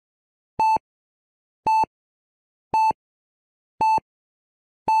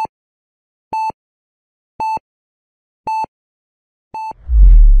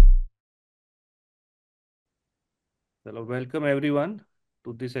Hello, welcome everyone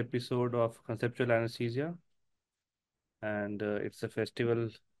to this episode of Conceptual Anesthesia, and it's a festival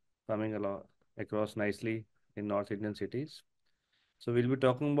coming along across nicely in North Indian cities. So we'll be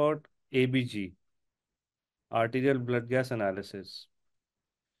talking about ABG, Arterial Blood Gas Analysis.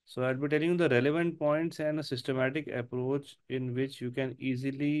 So I'll be telling you the relevant points and a systematic approach in which you can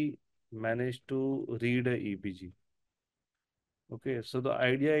easily manage to read a EBG. Okay, so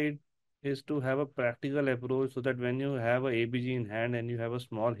the is to have a practical approach so that when you have a ABG in hand and you have a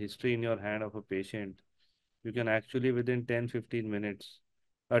small history in your hand of a patient, you can actually within 10-15 minutes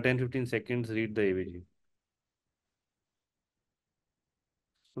 10-15 seconds read the ABG.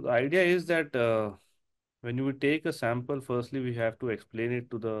 So the idea is that when you take a sample, firstly we have to explain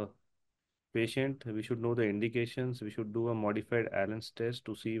it to the patient. We should know the indications. We should do a modified Allen's test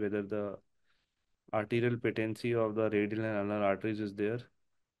to see whether the arterial patency of the radial and ulnar arteries is there.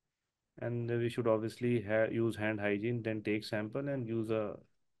 And we should obviously use hand hygiene, then take sample and use a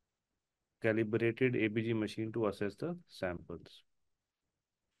calibrated ABG machine to assess the samples.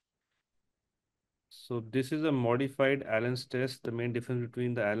 So this is a modified Allen's test. The main difference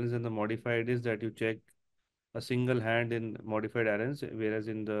between the Allen's and the modified is that you check a single hand in modified Allen's, whereas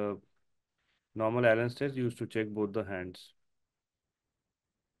in the normal Allen's test, you used to check both the hands.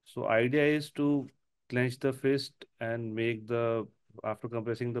 So idea is to clench the fist and make the after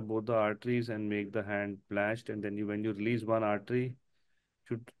compressing the both the arteries and make the hand blanched, and then when you release one artery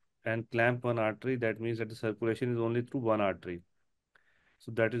should and clamp one artery, that means that the circulation is only through one artery.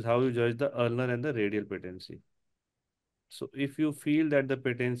 So that is how you judge the ulnar and the radial patency. So if you feel that the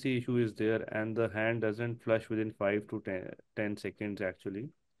patency issue is there and the hand doesn't flush within 5 to 10 seconds actually,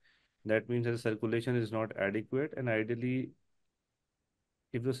 that means that the circulation is not adequate, and ideally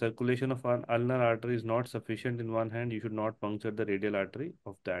if the circulation of an ulnar artery is not sufficient in one hand, you should not puncture the radial artery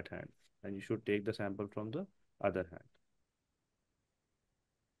of that hand and you should take the sample from the other hand.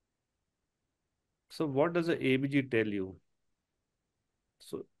 So what does the ABG tell you?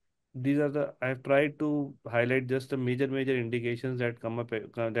 So these are the I've tried to highlight just the major indications that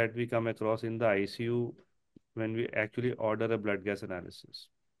that we come across in the ICU when we actually order a blood gas analysis.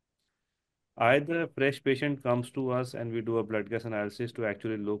 Either a fresh patient comes to us and we do a blood gas analysis to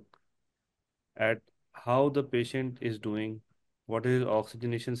actually look at how the patient is doing, what is his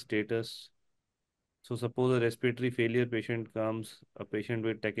oxygenation status. So suppose a respiratory failure patient comes, a patient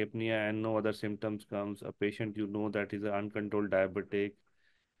with tachypnea and no other symptoms comes, a patient you know that is an uncontrolled diabetic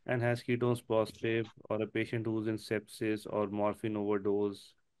and has ketones positive, or a patient who's in sepsis or morphine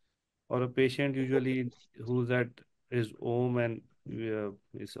overdose, or a patient usually who's at his home and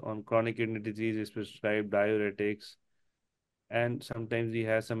is on chronic kidney disease, is prescribed diuretics, and sometimes he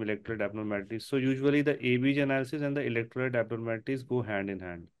has some electrolyte abnormalities. So usually the ABG analysis and the electrolyte abnormalities go hand in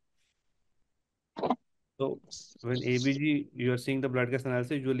hand. So when ABG, you are seeing the blood gas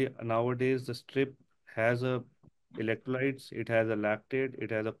analysis, usually nowadays the strip has a electrolytes, it has a lactate,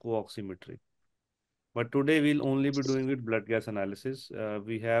 it has a co-oximetry. But today we'll only be doing with blood gas analysis.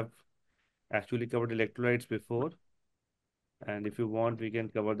 We have actually covered electrolytes before, and if you want, we can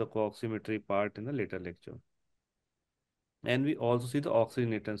cover the co-oximetry part in a later lecture. And we also see the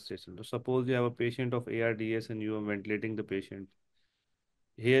oxygenation station. So suppose you have a patient of ARDS and you are ventilating the patient.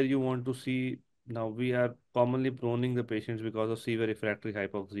 Here you want to see, now we are commonly proning the patients because of severe refractory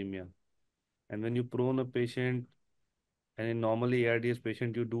hypoxemia. And when you prone a patient, and in normally ARDS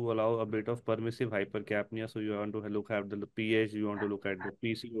patient, you do allow a bit of permissive hypercapnia. So you want to look at the pH, you want to look at the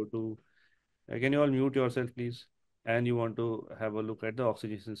PCO2. Can you all mute yourself, please? And you want to have a look at the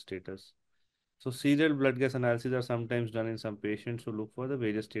oxygenation status. So serial blood gas analyses are sometimes done in some patients to look for the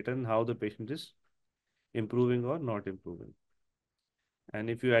various status and how the patient is improving or not improving. And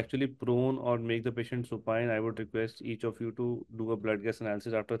if you actually prone or make the patient supine, I would request each of you to do a blood gas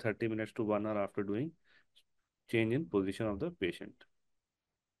analysis after 30 minutes to 1 hour after doing change in position of the patient.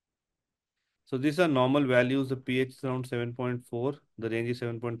 So these are normal values. The pH is around 7.4. The range is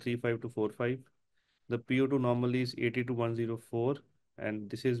 7.35 to 45. The PO2 normally is 80 to 104. And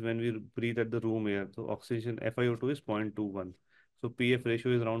this is when we breathe at the room air. So oxygen FiO2 is 0.21. So PF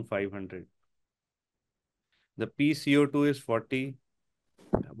ratio is around 500. The PCO2 is 40.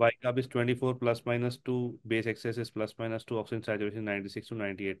 Bicarb is 24 plus minus 2. Base excess is plus minus 2. Oxygen saturation 96 to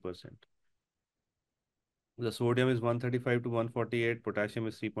 98%. The sodium is 135 to 148. Potassium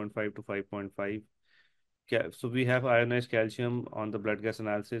is 3.5 to 5.5. So we have ionized calcium on the blood gas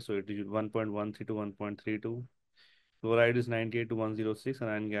analysis. So it is 1.13 to 1.32. Fluoride is 98 to 106 and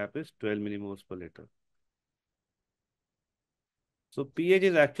iron gap is 12 millimoles per liter. So pH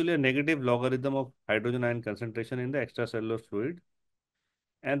is actually a negative logarithm of hydrogen ion concentration in the extracellular fluid.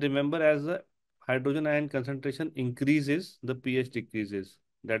 And remember, as the hydrogen ion concentration increases, the pH decreases.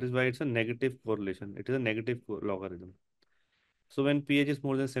 That is why it's a negative correlation. It is a negative logarithm. So when pH is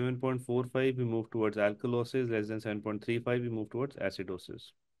more than 7.45, we move towards alkalosis. Less than 7.35, we move towards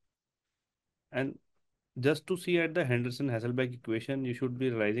acidosis. And just to see at the Henderson-Hasselbalch equation, you should be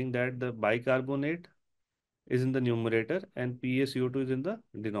realizing that the bicarbonate is in the numerator and PaCO2 is in the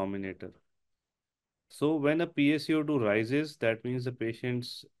denominator. So when a PaCO2 rises, that means the patient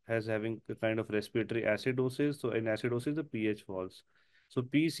has having a kind of respiratory acidosis. So in acidosis, the pH falls. So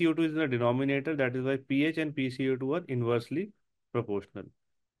PaCO2 is in the denominator. That is why pH and PaCO2 are inversely proportional.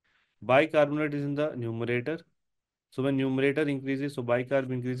 Bicarbonate is in the numerator. So when numerator increases, so bicarb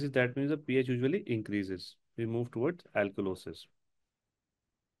increases, that means the pH usually increases. We move towards alkalosis.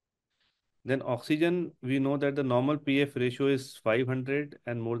 Then oxygen, we know that the normal PF ratio is 500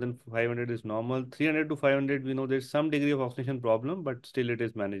 and more than 500 is normal. 300 to 500, we know there's some degree of oxidation problem, but still it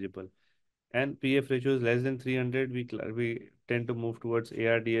is manageable. And PF ratio is less than 300, we tend to move towards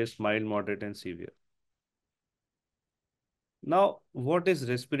ARDS, mild, moderate, and severe. Now, what is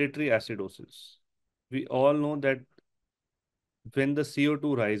respiratory acidosis? We all know that when the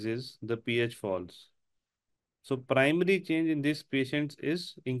CO2 rises, the pH falls. So primary change in these patients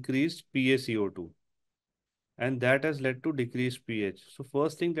is increased PaCO2, and that has led to decreased pH. So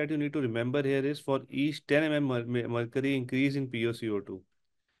first thing that you need to remember here is for each 10 mm mercury increase in PaCO2,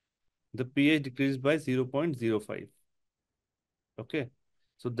 the pH decreased by 0.05. Okay.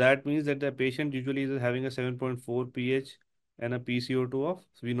 So that means that the patient usually is having a 7.4 pH and a PCO2 of,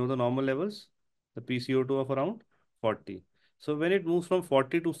 so we know the normal levels, the PCO2 of around 40. So when it moves from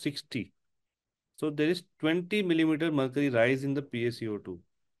 40 to 60, so there is 20 millimeter mercury rise in the PaCO2.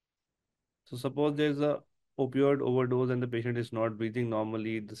 So suppose there's a opioid overdose and the patient is not breathing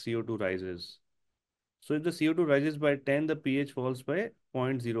normally, the CO2 rises. So if the CO2 rises by 10, the pH falls by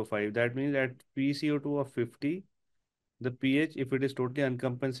 0.05. That means at PCO2 of 50, the pH, if it is totally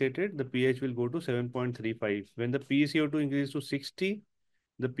uncompensated, the pH will go to 7.35. When the PCO2 increases to 60,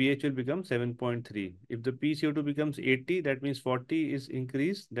 the pH will become 7.3. If the PCO2 becomes 80, that means 40 is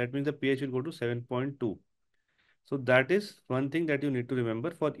increased. That means the pH will go to 7.2. So that is one thing that you need to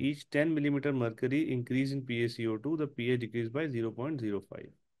remember. For each 10 millimeter mercury increase in PaCO2, the pH decreases by 0.05.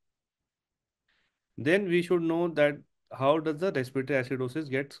 Then we should know that how does the respiratory acidosis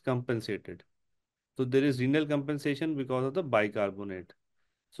gets compensated. So there is renal compensation because of the bicarbonate.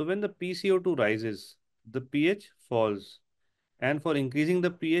 So when the PCO2 rises, the pH falls. And for increasing the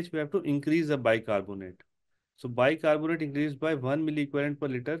pH, we have to increase the bicarbonate. So bicarbonate increases by 1 milliequivalent per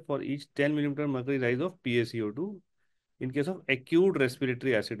liter for each 10 millimeter mercury rise of PaCO2 in case of acute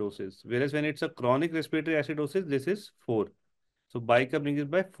respiratory acidosis. Whereas when it's a chronic respiratory acidosis, this is 4. So bicarb increases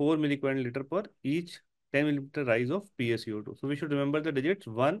by 4 milliequivalent liter per each 10 millimeter rise of PaCO2. So we should remember the digits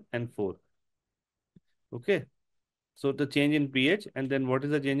 1 and 4. Okay. So the change in pH, and then what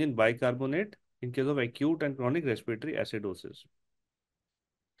is the change in bicarbonate in case of acute and chronic respiratory acidosis.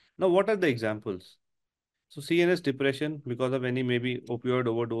 Now, what are the examples? So CNS depression because of any maybe opioid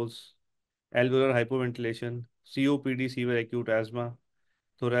overdose, alveolar hypoventilation, COPD, severe acute asthma,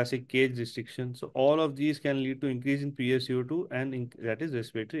 thoracic cage restriction. So all of these can lead to increase in PaCO2 and that is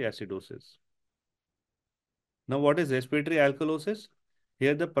respiratory acidosis. Now, what is respiratory alkalosis?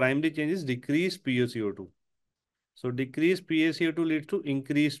 Here the primary change is decreased PaCO2. So decreased PaCO2 leads to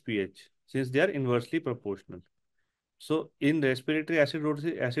increased pH since they are inversely proportional. So in respiratory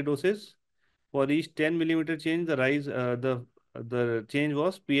acidosis, for each 10 millimeter change, the the change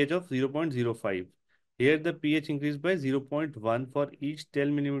was pH of 0.05. Here the pH increased by 0.1 for each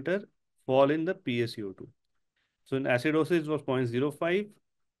 10 millimeter fall in the PaCO2. So in acidosis it was 0.05,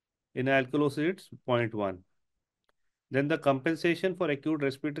 in alkalosis it's 0.1. Then the compensation for acute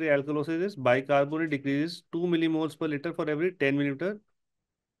respiratory alkalosis is bicarbonate decreases 2 millimoles per liter for every 10 millimeter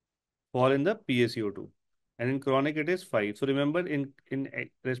fall in the PaCO2. And in chronic, it is 5. So remember, in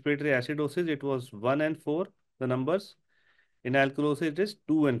respiratory acidosis, it was 1 and 4, the numbers. In alkalosis, it is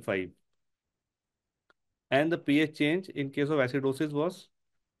 2 and 5. And the pH change in case of acidosis was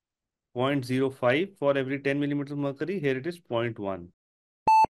 0.05 for every 10 millimeters mercury. Here it is 0.1.